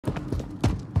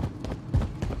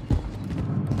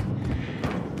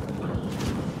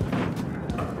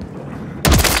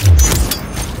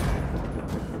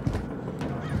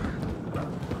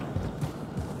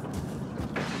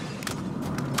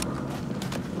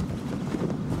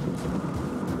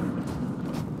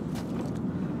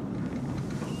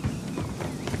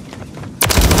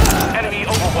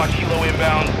Watch helo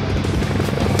inbound.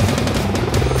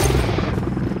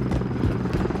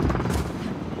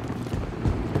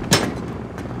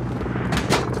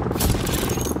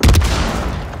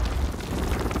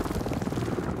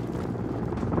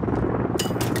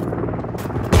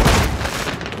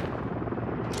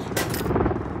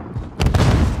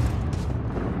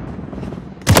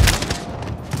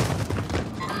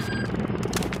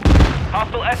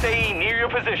 Hostile SAE near your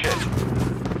position.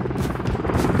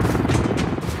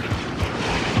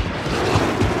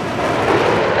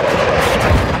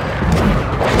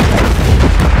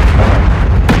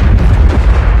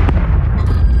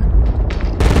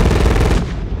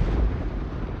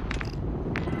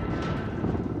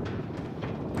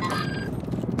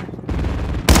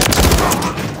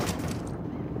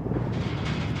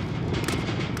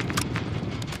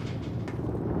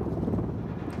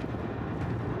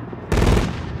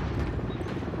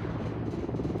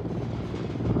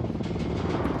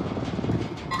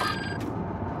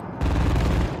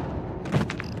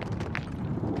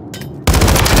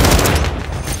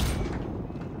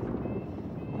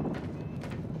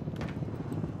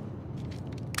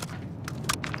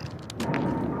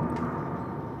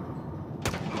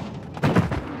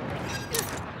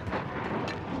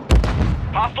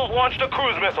 Hostiles launched a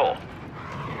cruise missile.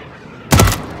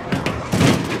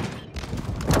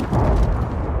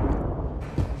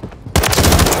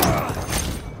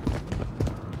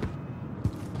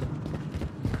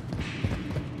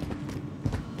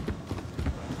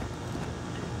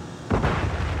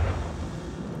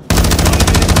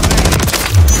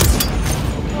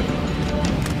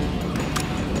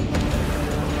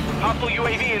 Hostile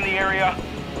UAV in the area.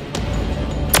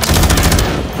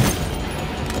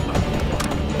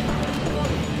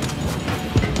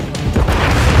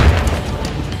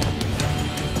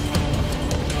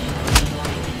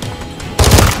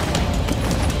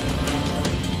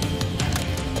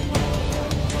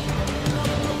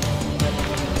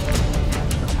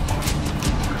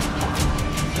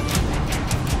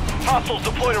 Hostiles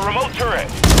deployed a remote turret.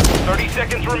 30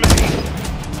 seconds remaining.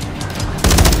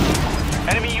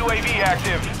 Enemy UAV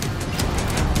active.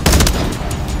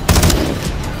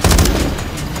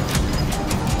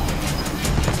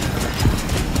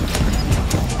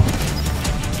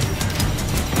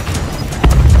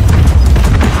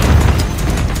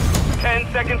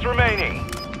 Seconds remaining.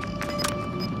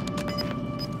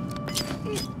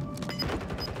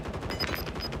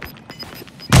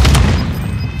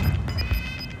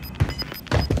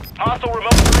 Hostile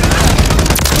remote turret.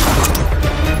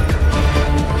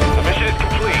 The mission is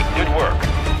complete. Good work.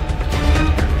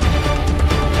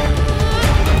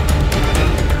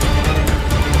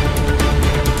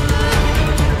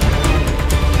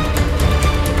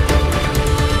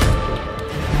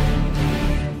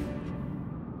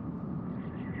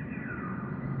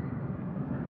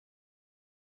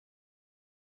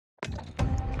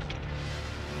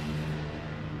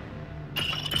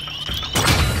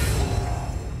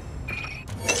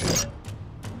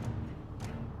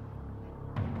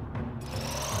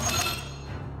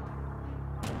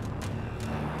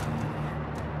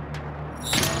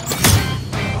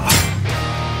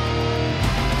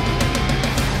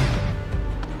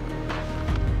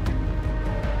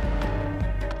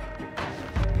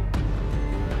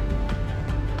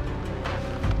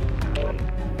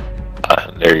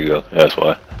 There you go. That's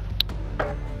why.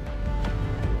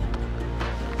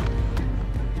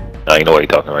 Now you know what you're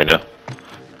talking right now.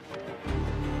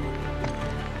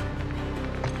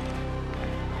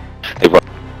 Hey, bro.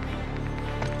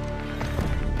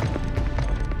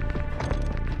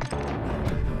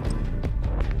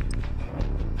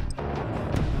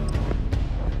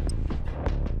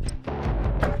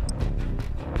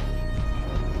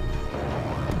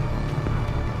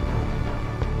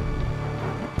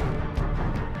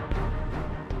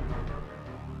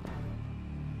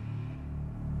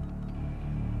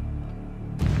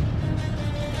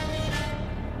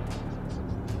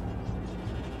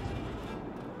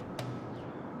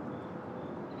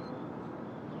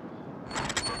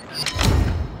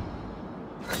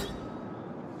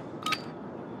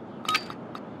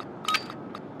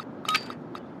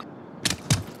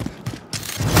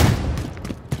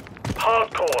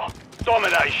 Hardcore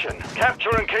Domination.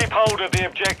 Capture and keep hold of the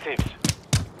objectives.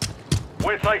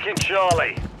 We're taking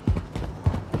Charlie.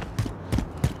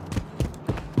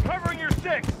 Covering your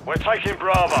six. We're taking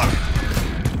Bravo.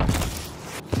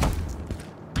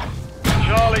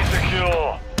 Charlie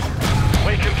secure.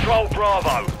 We control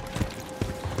Bravo.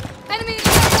 Enemy!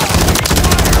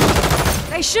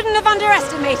 They shouldn't have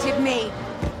underestimated me.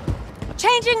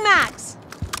 Changing mags.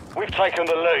 We've taken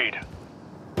the lead.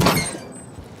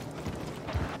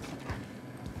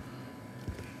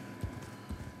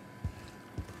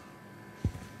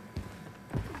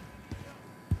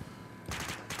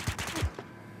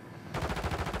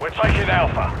 We're taking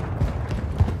Alpha.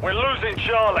 We're losing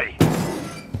Charlie.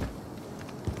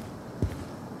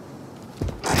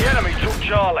 The enemy took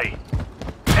Charlie.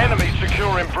 Enemy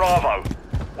securing Bravo.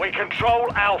 We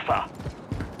control Alpha.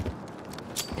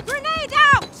 Grenade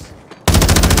out!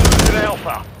 We're losing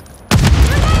Alpha.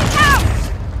 Grenade out!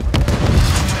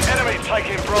 Enemy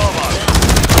taking Bravo.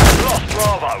 Lost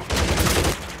Bravo.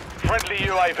 Friendly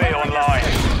UAV online.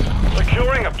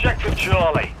 Securing objective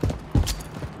Charlie.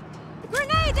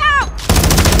 Grenade out!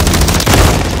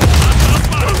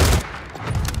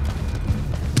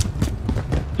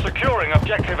 Securing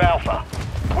objective Alpha.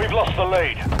 We've lost the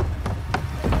lead.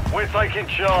 We're taking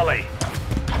Charlie.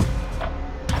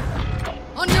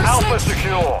 On your Alpha six.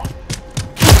 secure.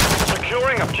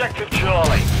 Securing objective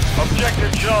Charlie.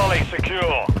 Objective Charlie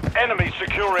secure. Enemy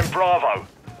securing Bravo.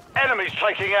 Enemies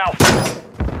taking Alpha.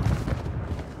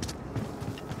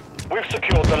 We've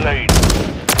secured the lead.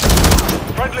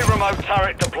 Friendly remote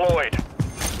turret deployed.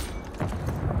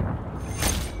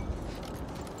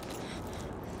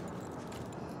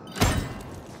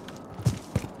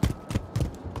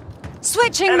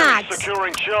 Switching Enemy mags.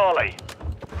 securing Charlie.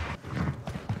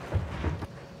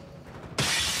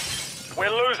 We're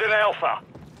losing Alpha.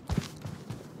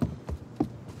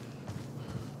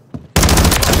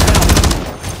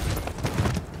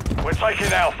 We're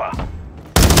taking Alpha.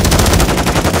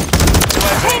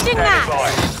 Changing Standing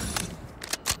mags.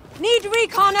 Need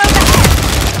recon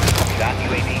overhead. That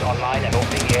UAV online and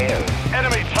opening the AO. by.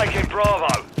 Enemy taking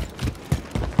Bravo.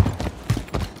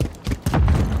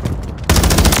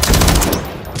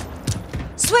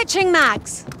 Switching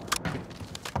mags.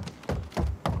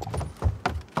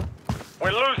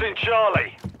 We're losing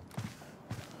Charlie.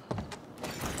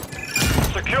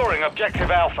 Securing objective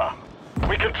Alpha.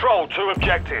 We control 2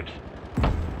 objectives.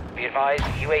 Be advised,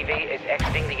 UAV is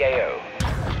exiting the AO.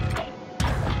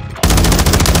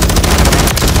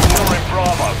 Securing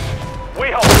Bravo.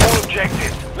 We hold all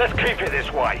objectives. Let's keep it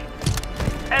this way.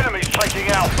 Enemies taking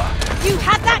Alpha. You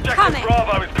had that Objective coming.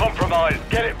 Bravo is compromised.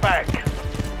 Get it back.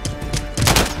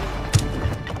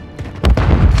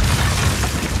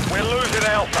 We're losing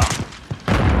Alpha.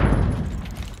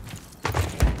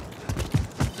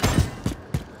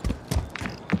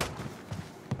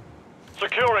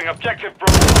 Securing objective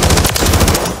Bravo.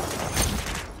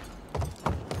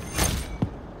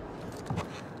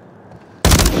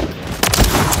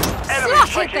 Enemy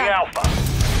Slotted taking them. Alpha.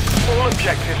 All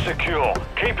objectives secure.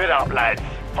 Keep it up, lads.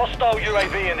 Hostile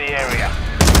UAV in the area.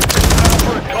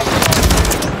 Alpha is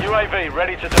compromised. UAV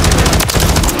ready to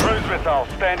deploy. Cruise missile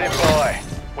standing by.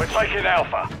 We're taking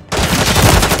Alpha.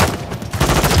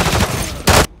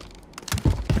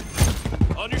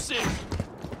 On your six.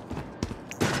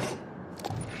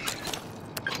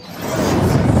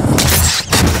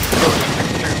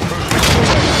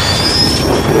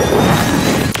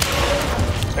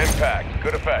 Impact.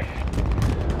 Good effect.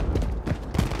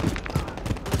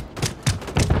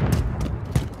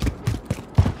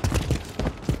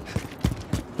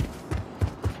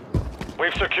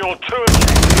 We've secured 2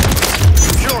 objectives.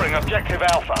 Securing objective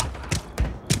Alpha.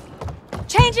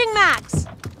 Changing mags.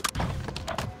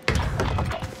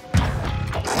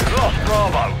 We've lost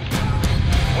Bravo.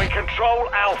 We control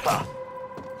Alpha.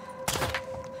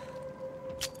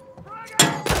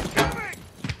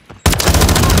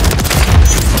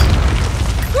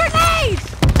 Grenade!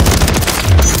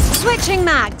 Switching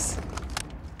mags.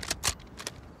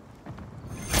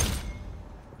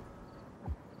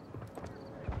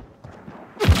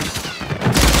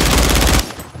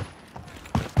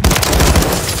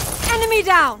 Enemy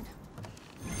down.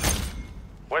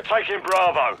 We're taking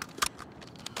Bravo.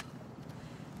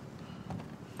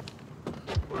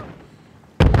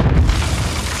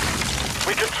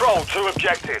 We control 2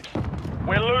 objectives.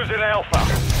 We're losing Alpha.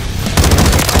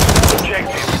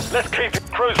 Objective. Let's keep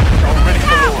it cruising. Ready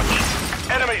for launch.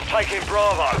 Enemies taking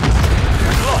Bravo.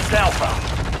 We've lost Alpha.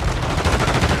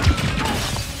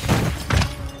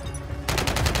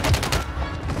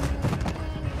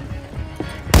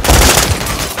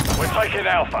 We're taking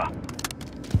Alpha.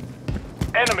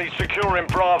 Enemy securing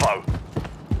Bravo.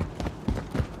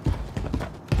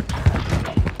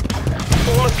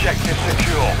 All objectives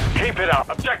secure. Keep it up.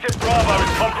 Objective Bravo is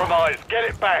compromised. Get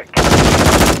it back.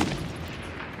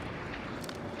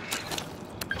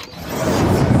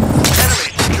 Enemy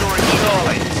securing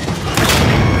Charlie.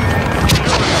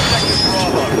 Securing objective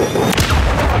Bravo.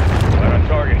 We're on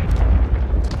target.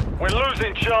 We're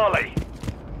losing Charlie.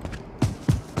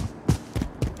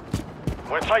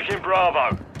 We're taking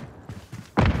Bravo.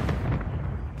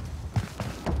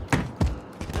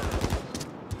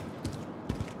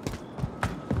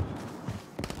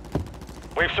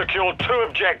 We've secured 2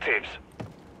 objectives.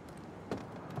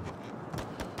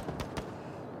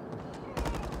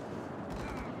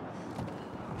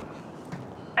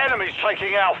 Enemies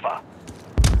taking Alpha.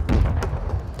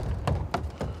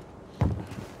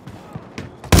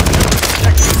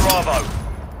 Protecting Bravo.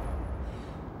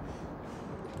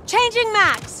 Changing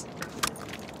mags.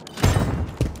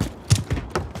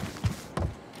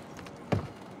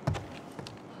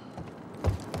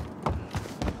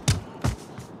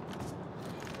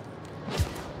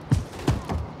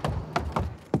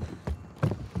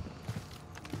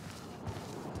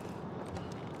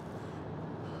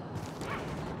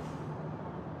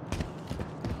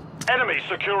 Enemy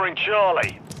securing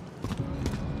Charlie.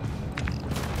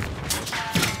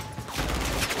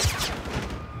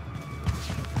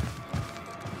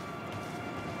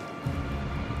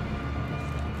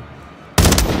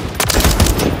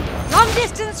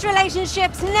 Long-distance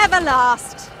relationships never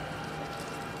last.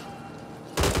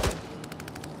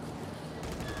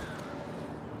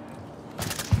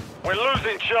 We're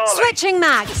losing Charlie. Switching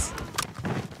mags.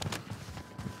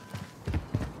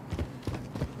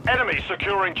 Enemy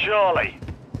securing Charlie.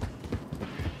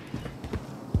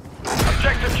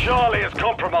 Objective Charlie is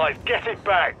compromised. Get it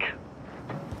back.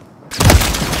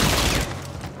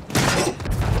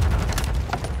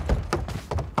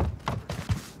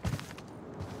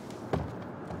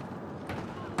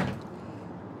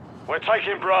 We're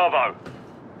taking Bravo.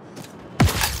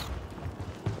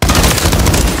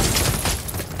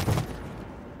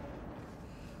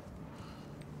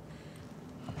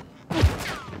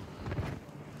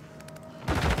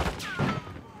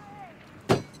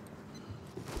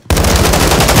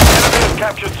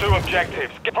 Captured 2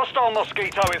 objectives. Hostile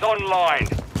Mosquito is online.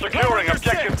 Securing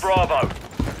objective Bravo.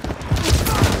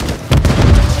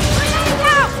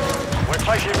 We're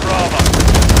taking Bravo.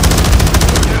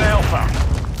 Losing Alpha.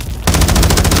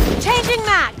 Changing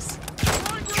mags.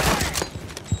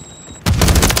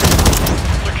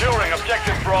 Securing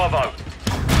objective Bravo.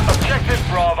 Objective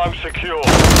Bravo secure.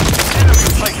 Enemy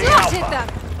taking Slotted Alpha. them.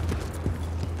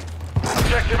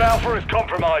 Objective Alpha is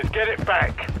compromised. Get it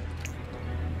back.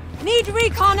 Need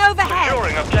recon overhead.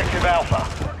 Securing objective Alpha.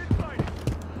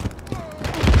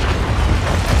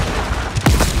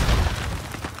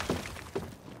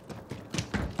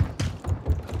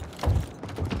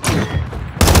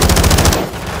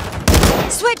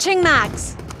 Switching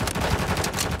mags.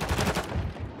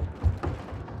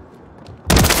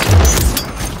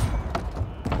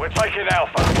 We're taking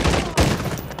Alpha.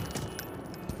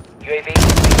 UAV is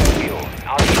fuel.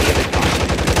 RPG this time.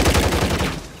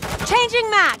 Changing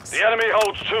mags. The enemy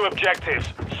holds 2 objectives.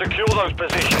 Secure those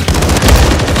positions.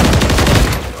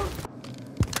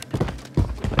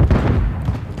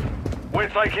 We're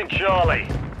taking Charlie.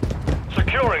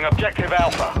 Securing objective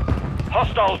Alpha.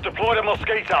 Hostiles deployed a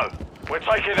Mosquito. We're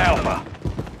taking Alpha.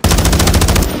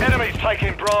 Enemies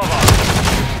taking Bravo.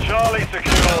 Charlie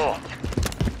secure.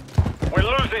 We're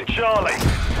losing Charlie.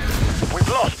 We've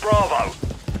lost Bravo.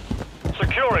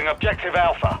 Securing objective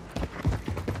Alpha.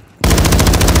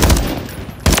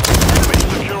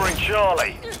 Securing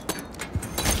Charlie.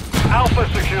 Alpha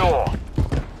secure.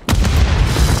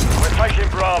 We're taking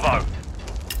Bravo.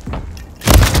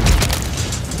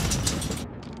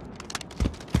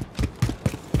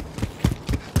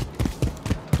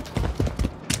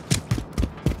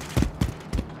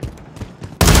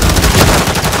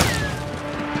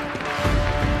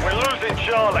 We're losing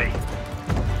Charlie.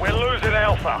 We're losing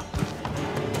Alpha.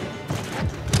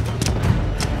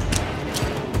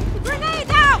 Grenade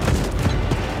out!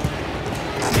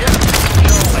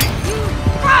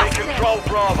 They control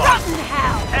Bravo. Rotten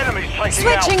hell! Enemies taking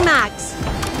Switching Alpha. mags.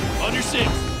 On your six.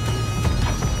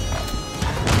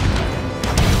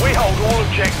 We hold all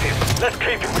objectives. Let's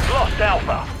keep it. We've lost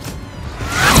Alpha.